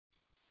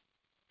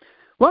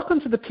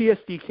Welcome to the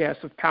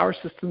PSD-Cast of Power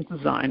Systems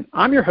Design.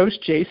 I'm your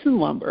host, Jason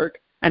Lundberg,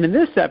 and in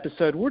this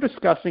episode, we're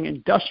discussing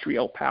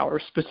industrial power,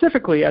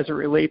 specifically as it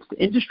relates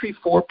to Industry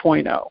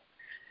 4.0.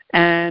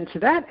 And to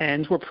that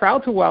end, we're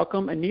proud to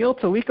welcome Anil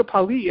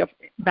Talikapalli of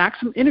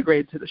Maxim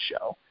Integrated to the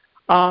show.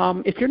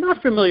 If you're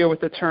not familiar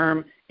with the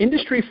term,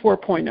 Industry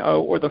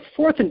 4.0, or the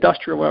fourth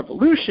industrial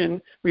revolution,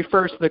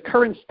 refers to the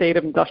current state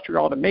of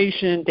industrial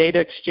automation, data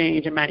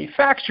exchange, and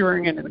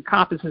manufacturing, and it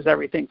encompasses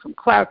everything from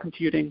cloud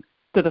computing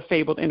to the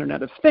fabled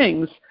Internet of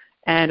Things.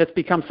 And it's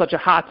become such a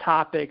hot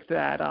topic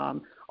that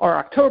our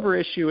October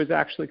issue is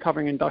actually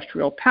covering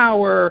industrial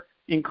power,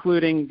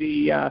 including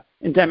the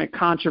endemic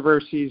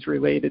controversies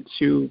related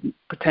to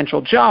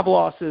potential job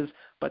losses.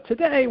 But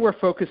today we're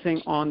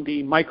focusing on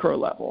the micro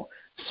level.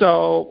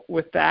 So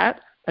with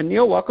that,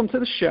 Anil, welcome to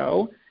the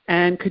show.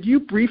 And could you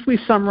briefly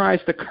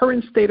summarize the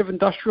current state of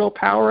industrial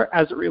power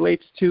as it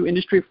relates to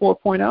Industry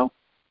 4.0?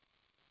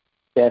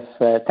 Yes,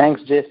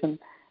 thanks, Jason.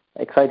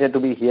 Excited to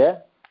be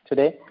here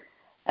today.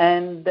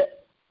 And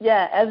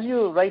as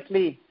you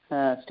rightly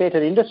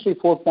stated, Industry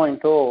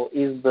 4.0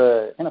 is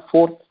the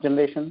fourth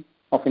generation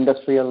of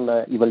industrial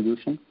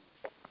evolution.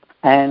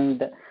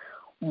 And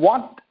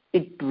what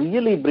it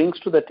really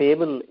brings to the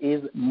table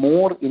is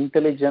more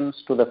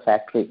intelligence to the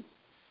factory.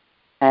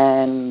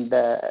 And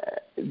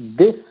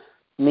this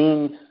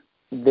means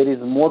there is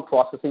more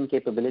processing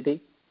capability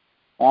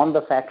on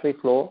the factory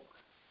floor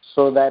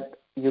so that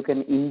you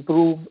can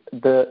improve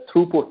the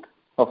throughput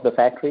of the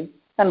factory.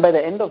 And by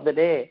the end of the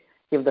day,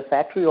 if the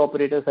factory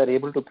operators are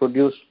able to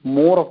produce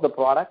more of the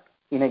product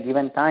in a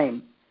given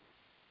time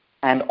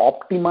and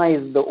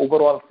optimize the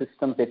overall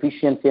system's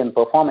efficiency and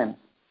performance,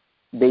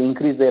 they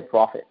increase their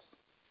profits.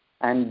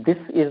 And this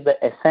is the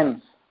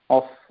essence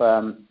of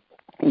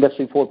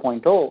Industry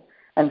 4.0.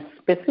 And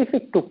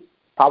specific to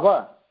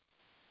power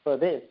for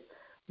this,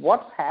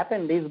 what's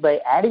happened is by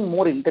adding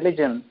more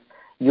intelligence,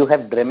 you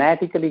have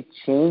dramatically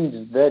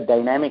changed the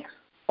dynamics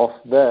of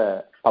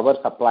the power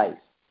supplies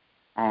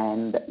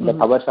and the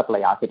power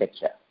supply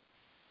architecture.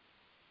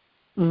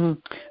 And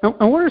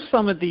what are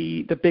some of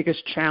the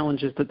biggest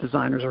challenges that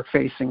designers are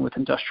facing with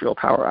industrial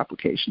power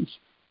applications?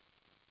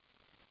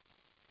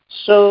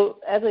 So,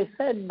 as I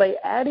said, by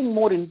adding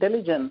more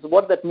intelligence,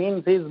 what that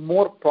means is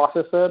more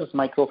processors,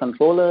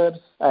 microcontrollers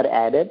are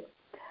added.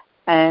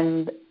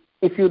 And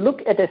if you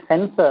look at a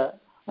sensor,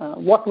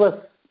 what was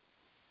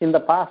in the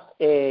past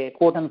a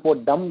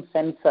quote-unquote dumb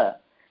sensor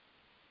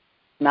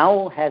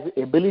now has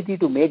ability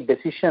to make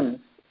decisions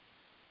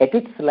at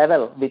its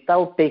level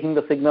without taking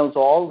the signals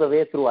all the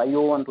way through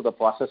I/O onto the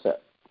processor.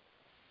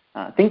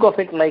 Think of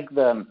it like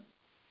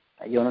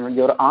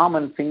your arm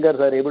and fingers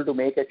are able to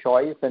make a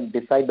choice and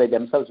decide by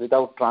themselves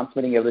without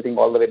transmitting everything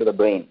all the way to the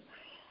brain.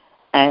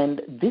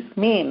 And this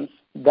means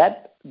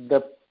that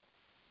the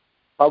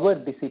power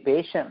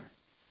dissipation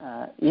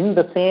in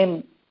the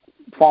same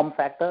form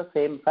factor,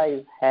 same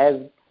size,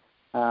 has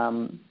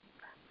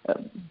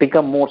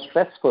become more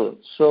stressful.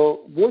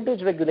 So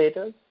voltage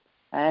regulators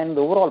and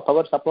overall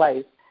power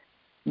supplies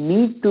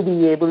need to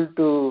be able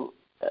to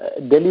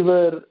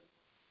deliver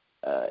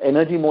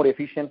energy more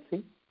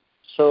efficiently,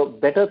 so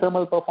better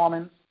thermal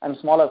performance and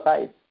smaller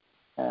size.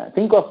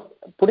 Think of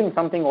putting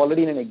something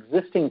already in an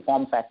existing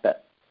form factor.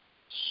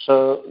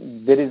 So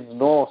there is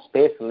no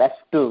space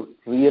left to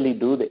really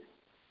do this.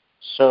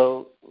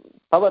 So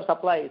power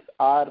supplies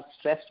are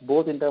stressed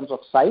both in terms of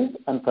size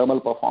and thermal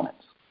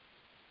performance.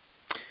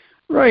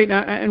 Right,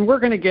 and we're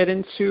going to get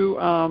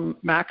into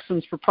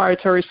Maxim's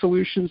proprietary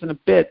solutions in a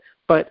bit,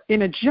 but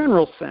in a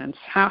general sense,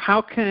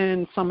 how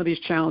can some of these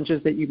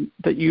challenges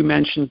that you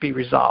mentioned be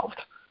resolved?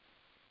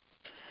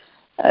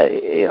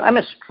 I'm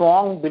a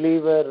strong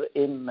believer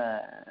in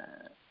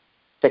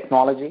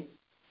technology,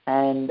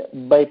 and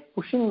by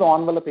pushing the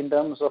envelope in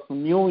terms of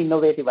new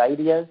innovative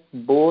ideas,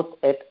 both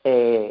at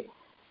a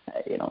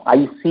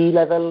IC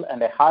level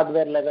and a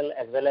hardware level,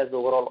 as well as the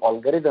overall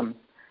algorithm,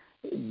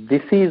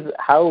 this is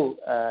how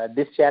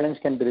this challenge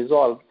can be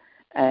resolved.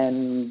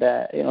 And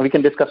we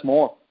can discuss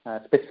more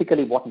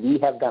specifically what we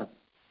have done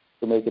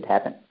to make it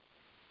happen.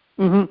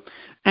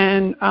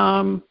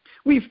 And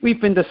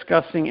we've been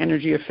discussing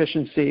energy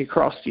efficiency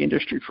across the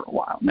industry for a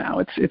while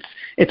now.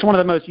 It's one of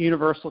the most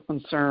universal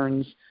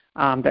concerns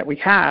that we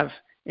have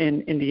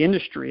in the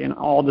industry, and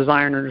all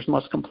designers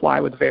must comply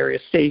with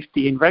various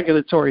safety and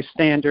regulatory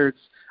standards.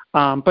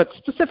 But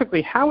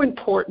specifically, how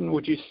important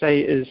would you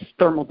say is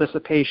thermal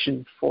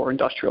dissipation for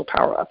industrial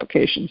power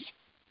applications?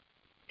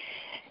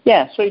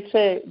 Yeah, so it's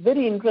a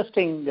very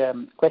interesting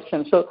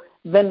question. So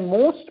when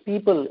most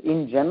people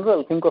in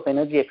general think of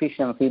energy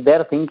efficiency,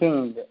 they're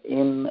thinking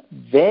in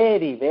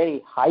very,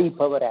 very high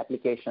power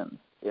applications,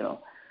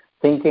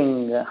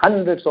 thinking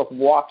hundreds of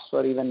watts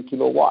or even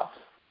kilowatts.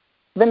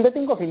 When they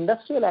think of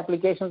industrial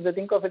applications, they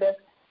think of it as,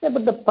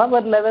 but the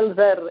power levels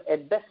are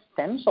at best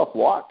tens of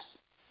watts.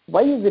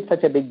 Why is it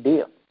such a big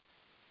deal?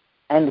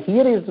 And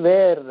here is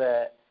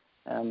where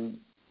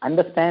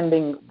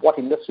understanding what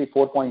Industry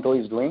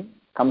 4.0 is doing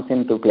comes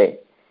into play.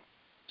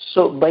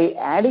 So by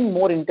adding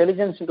more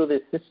intelligence into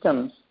these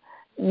systems,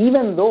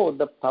 even though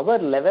the power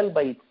level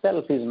by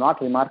itself is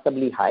not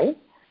remarkably high,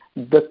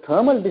 the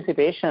thermal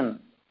dissipation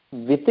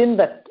within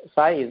that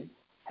size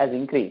has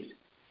increased.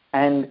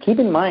 And keep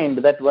in mind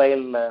that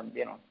while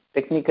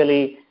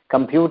technically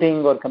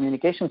computing or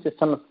communication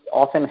systems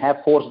often have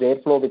forced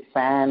airflow with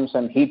fans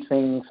and heat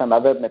sinks and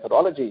other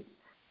methodologies,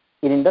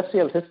 in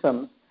industrial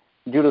systems,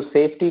 due to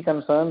safety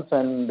concerns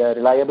and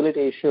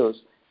reliability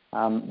issues,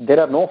 there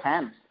are no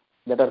fans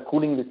that are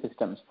cooling the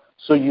systems.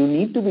 So you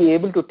need to be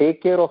able to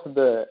take care of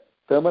the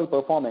thermal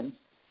performance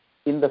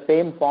in the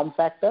same form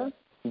factor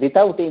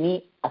without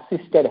any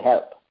assisted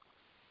help.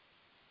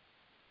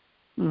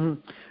 Mm-hmm.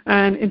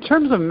 And in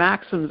terms of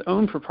Maxim's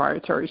own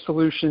proprietary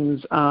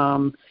solutions,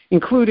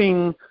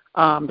 including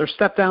their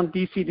step-down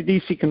DC to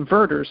DC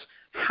converters,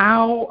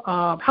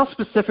 how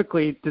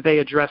specifically do they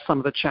address some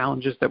of the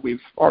challenges that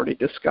we've already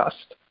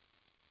discussed?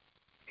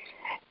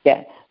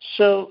 Yeah.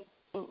 So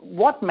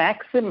what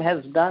Maxim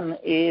has done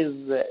is,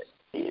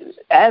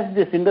 as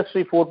this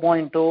Industry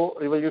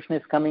 4.0 revolution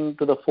is coming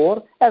to the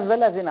fore, as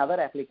well as in other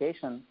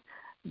applications,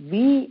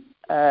 we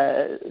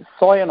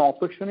saw an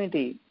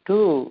opportunity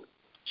to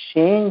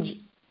change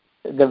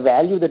the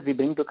value that we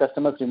bring to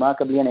customers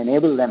remarkably and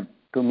enable them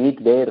to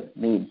meet their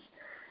needs.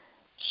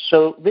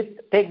 So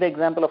take the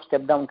example of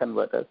step-down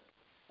converters.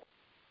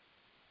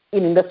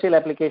 In industrial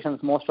applications,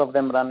 most of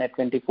them run at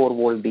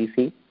 24-volt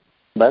DC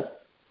bus.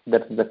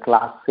 That's the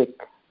classic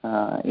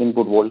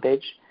input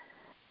voltage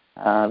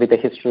with a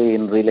history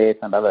in relays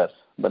and others,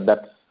 but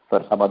that's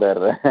for some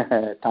other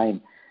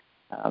time.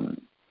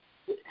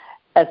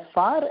 As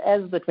far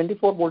as the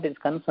 24-volt is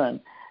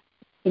concerned,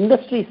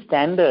 industry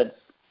standards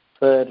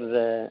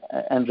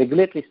and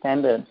regulatory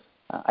standards,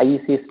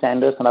 IEC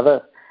standards and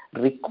others,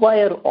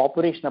 require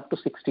operation up to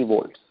 60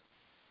 volts.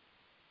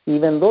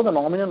 Even though the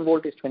nominal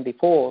volt is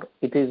 24,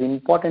 it is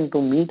important to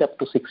meet up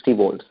to 60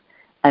 volts.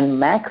 And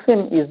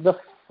Maxim is the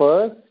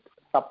first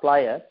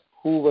supplier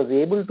who was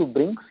able to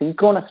bring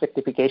synchronous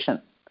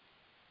rectification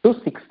to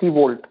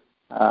 60-volt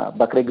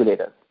buck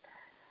regulators.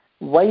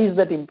 Why is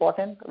that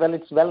important? Well,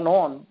 it's well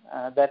known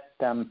that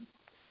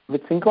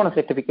with synchronous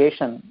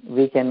rectification,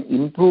 we can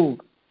improve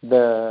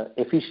the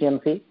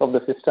efficiency of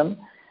the system.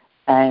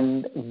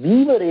 And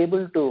we were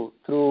able to,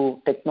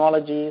 through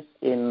technologies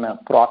in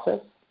process,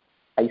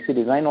 IC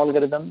design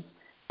algorithms,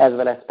 as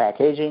well as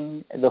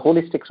packaging, the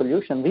holistic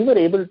solution, we were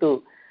able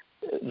to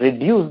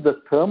reduce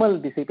the thermal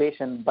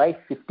dissipation by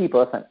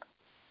 50%.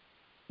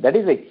 That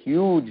is a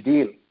huge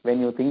deal when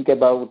you think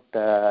about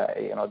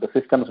the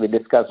systems we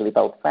discussed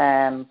without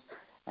fans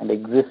and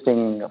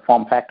existing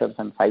form factors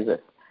and sizes.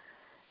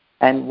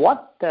 And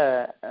what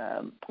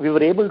we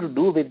were able to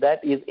do with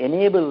that is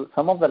enable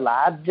some of the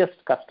largest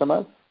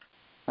customers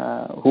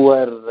who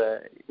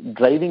are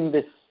driving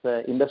this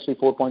Industry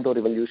 4.0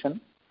 revolution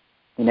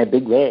in a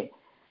big way.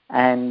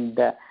 And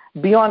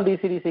beyond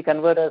DC-DC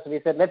converters,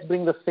 we said, let's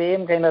bring the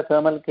same kind of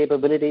thermal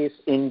capabilities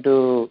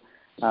into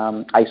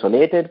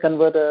isolated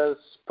converters,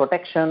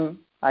 protection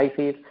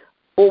ICs,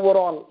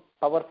 overall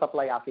power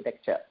supply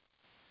architecture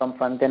from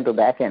front end to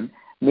back end,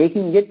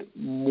 making it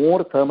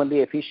more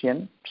thermally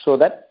efficient so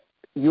that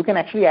you can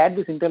actually add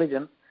this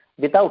intelligence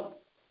without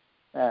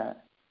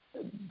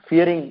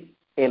fearing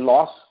a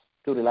loss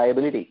to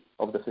reliability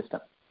of the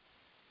system.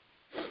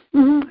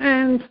 Mm-hmm.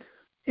 And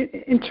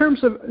in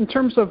terms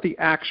of the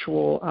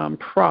actual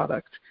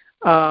product,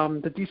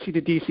 the DC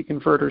to DC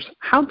converters,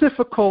 how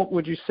difficult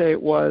would you say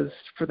it was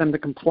for them to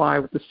comply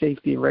with the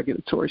safety and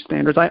regulatory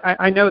standards?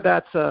 I know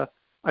that's a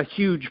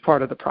huge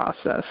part of the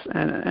process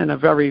and a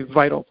very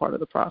vital part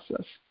of the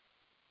process.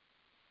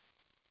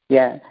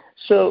 Yeah.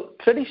 So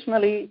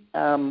traditionally,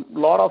 a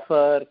lot of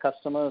our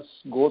customers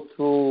go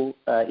through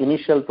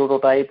initial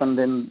prototype and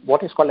then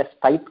what is called as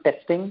type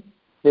testing.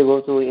 They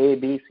go through A,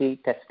 B, C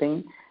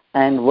testing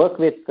and work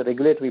with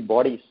regulatory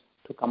bodies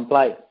to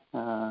comply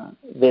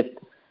with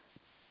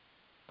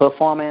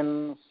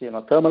performance,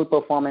 thermal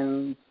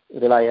performance,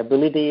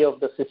 reliability of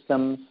the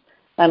systems,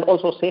 and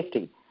also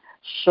safety.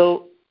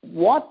 So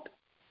what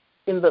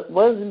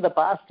was in the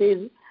past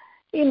is,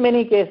 in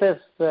many cases,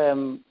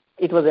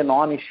 it was a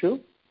non-issue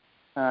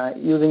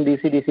using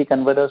DC-DC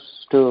converters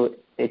to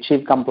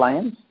achieve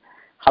compliance.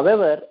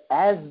 However,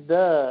 as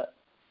the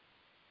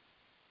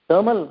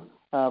thermal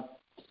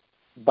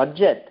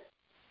budget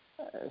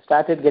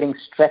started getting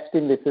stressed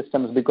in the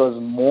systems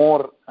because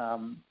more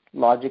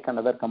logic and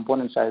other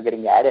components are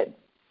getting added,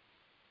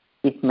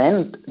 it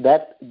meant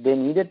that they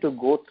needed to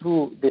go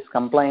through this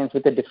compliance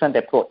with a different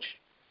approach.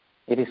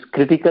 It is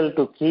critical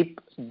to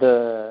keep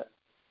the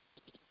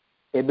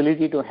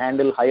ability to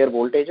handle higher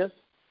voltages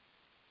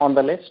on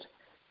the list,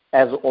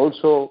 as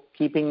also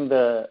keeping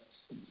the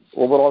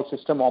overall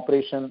system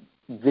operation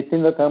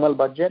within the thermal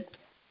budget,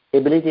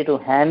 ability to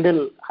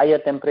handle higher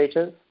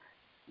temperatures.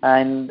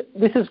 And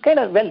this is kind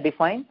of well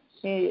defined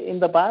in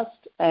the past,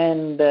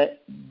 and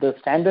the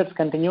standards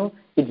continue.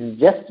 It's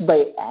just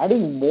by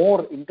adding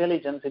more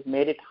intelligence, it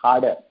made it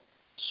harder.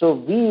 So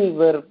we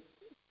were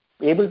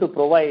able to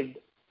provide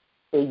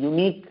a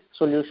unique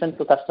solution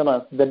to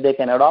customers that they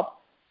can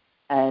adopt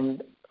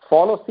and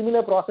follow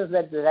similar process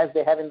as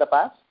they have in the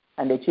past,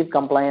 and achieve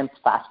compliance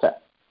faster.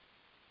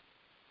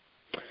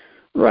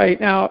 Right.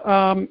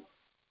 Now,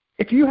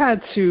 if you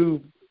had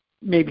to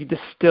maybe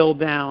distill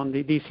down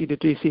the DC to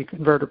DC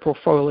converter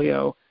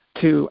portfolio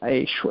to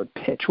a short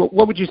pitch,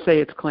 what would you say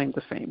its claim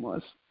to fame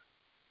was?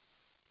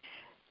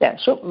 Yeah,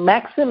 so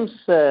Maxim's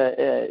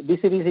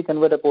DC-DC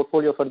converter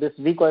portfolio for this,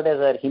 we call it as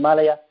our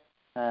Himalaya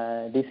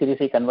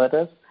DC-DC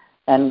converters.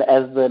 And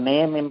as the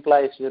name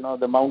implies,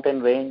 the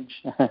mountain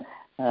range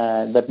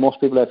that most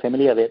people are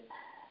familiar with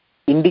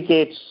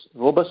indicates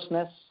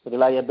robustness,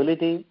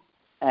 reliability,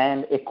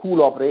 and a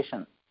cool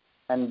operation.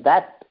 And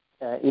that,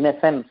 in a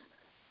sense,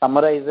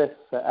 summarizes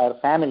our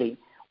family.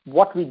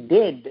 What we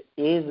did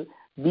is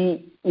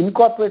we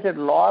incorporated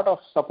a lot of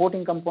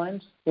supporting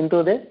components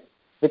into this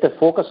with a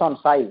focus on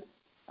size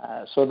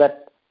so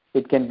that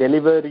it can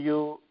deliver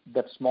you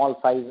that small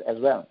size as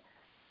well.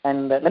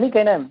 And let me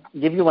kind of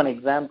give you one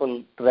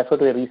example to refer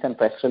to a recent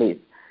press release.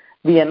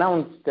 We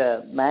announced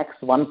Max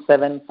 1,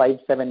 7, 5,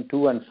 7,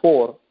 2, and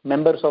 4,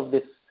 members of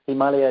this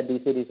Himalaya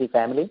DC-DC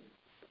family.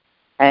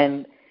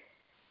 And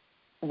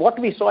what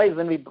we saw is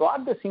when we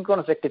brought the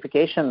synchronous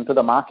rectification to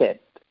the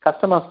market,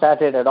 customers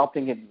started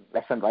adopting it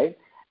left and right.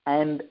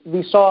 And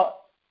we saw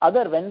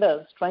other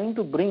vendors trying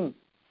to bring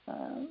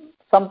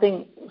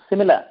something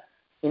similar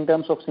in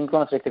terms of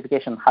synchronous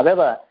rectification.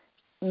 However,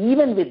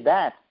 even with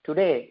that,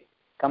 today,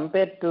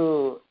 compared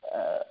to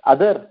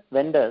other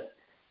vendors,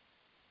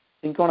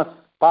 synchronous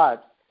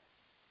parts,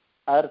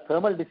 our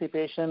thermal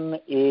dissipation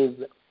is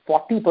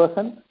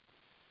 40%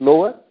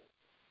 lower,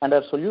 and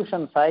our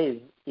solution size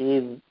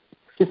is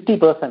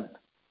 50%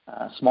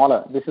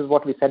 smaller. This is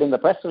what we said in the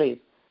press release.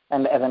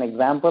 And as an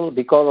example,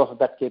 because of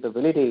that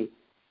capability,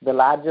 the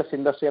largest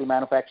industrial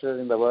manufacturer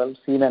in the world,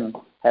 Siemens,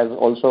 has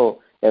also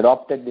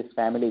adopted this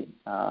family.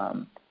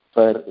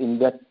 In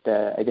that,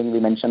 I think we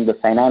mentioned the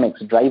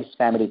Dynamics Drives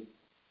family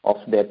of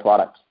their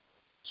products.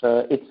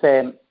 So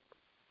it's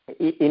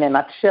in a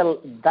nutshell,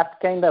 that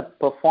kind of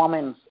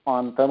performance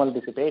on thermal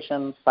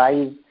dissipation,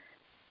 size,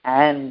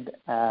 and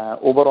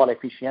overall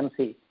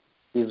efficiency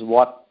is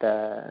what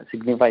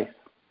signifies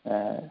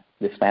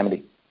this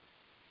family.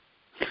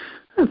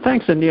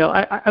 Thanks,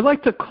 Anil. I'd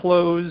like to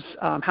close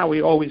how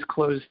we always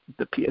close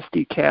the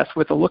PSD cast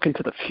with a look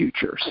into the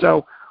future.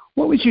 So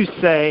what would you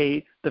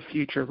say the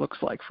future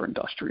looks like for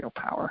industrial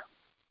power?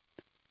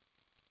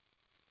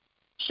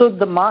 So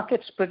the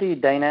market's pretty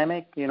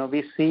dynamic.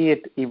 We see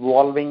it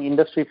evolving.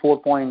 Industry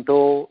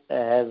 4.0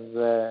 has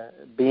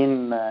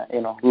been,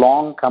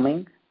 long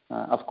coming.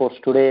 Of course,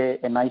 today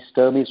a nice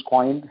term is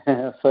coined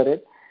for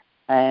it.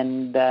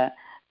 And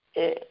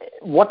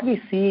what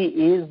we see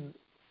is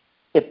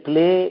a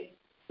play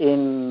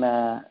in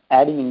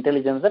adding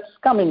intelligence that's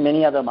come in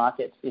many other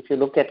markets. If you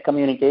look at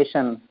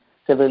communication,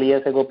 several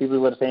years ago, people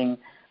were saying,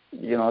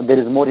 there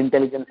is more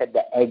intelligence at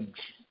the edge.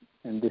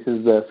 And this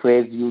is the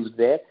phrase used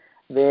there,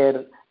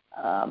 where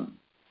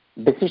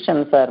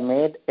decisions are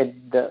made at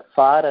the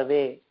far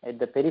away, at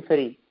the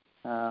periphery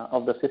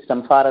of the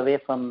system, far away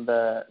from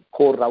the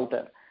core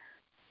router.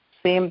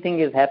 Same thing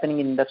is happening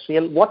in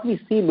industrial. What we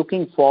see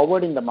looking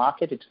forward in the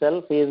market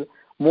itself is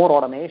more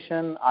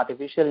automation,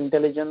 artificial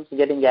intelligence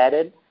getting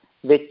added,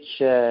 which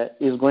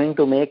is going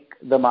to make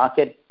the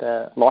market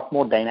a lot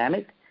more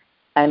dynamic.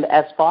 And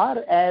as far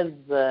as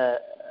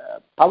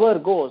power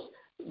goes,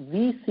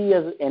 we see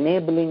as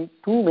enabling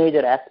two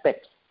major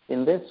aspects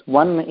in this.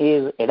 One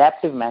is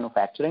adaptive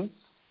manufacturing.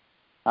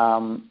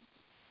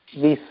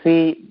 We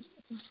see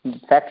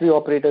factory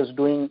operators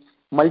doing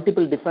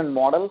multiple different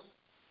models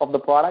of the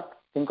product.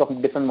 Think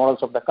of different models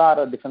of the car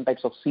or different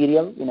types of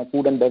cereal in a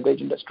food and beverage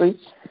industry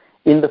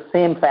in the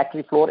same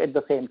factory floor at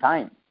the same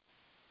time.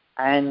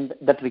 And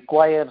that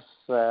requires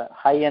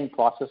high-end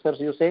processors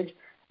usage,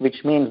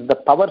 which means the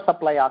power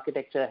supply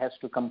architecture has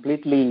to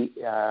completely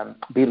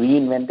be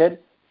reinvented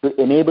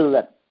to enable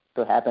that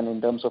to happen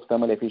in terms of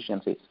thermal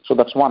efficiency. So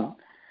that's one.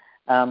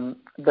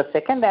 The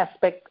second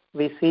aspect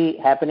we see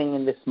happening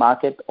in this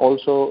market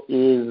also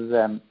is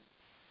a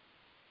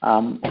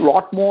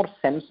lot more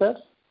sensors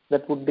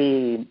that would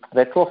be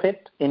retrofit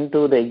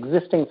into the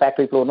existing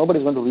factory floor.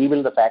 Nobody's going to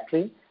rebuild the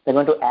factory. They're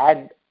going to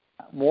add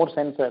more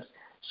sensors.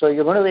 So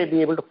you're going to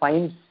be able to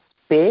find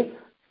space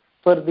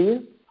for these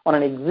on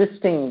an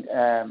existing,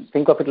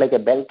 think of it like a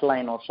belt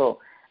line or so.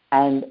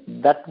 And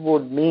that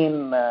would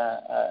mean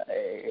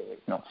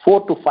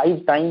 4 to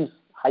 5 times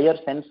higher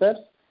sensors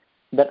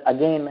that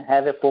again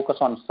have a focus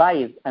on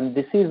size. And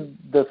this is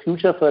the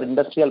future for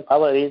industrial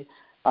power. Is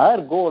our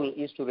goal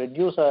is to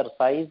reduce our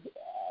size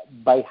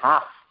by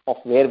half of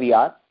where we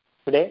are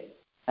today,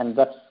 and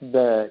that's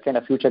the kind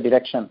of future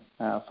direction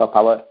for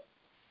power.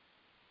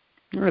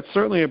 It's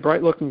certainly a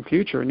bright-looking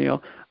future,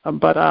 Neil.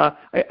 But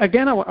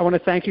again, I want to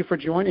thank you for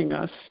joining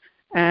us.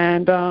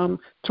 And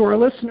to our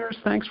listeners,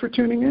 thanks for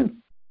tuning in.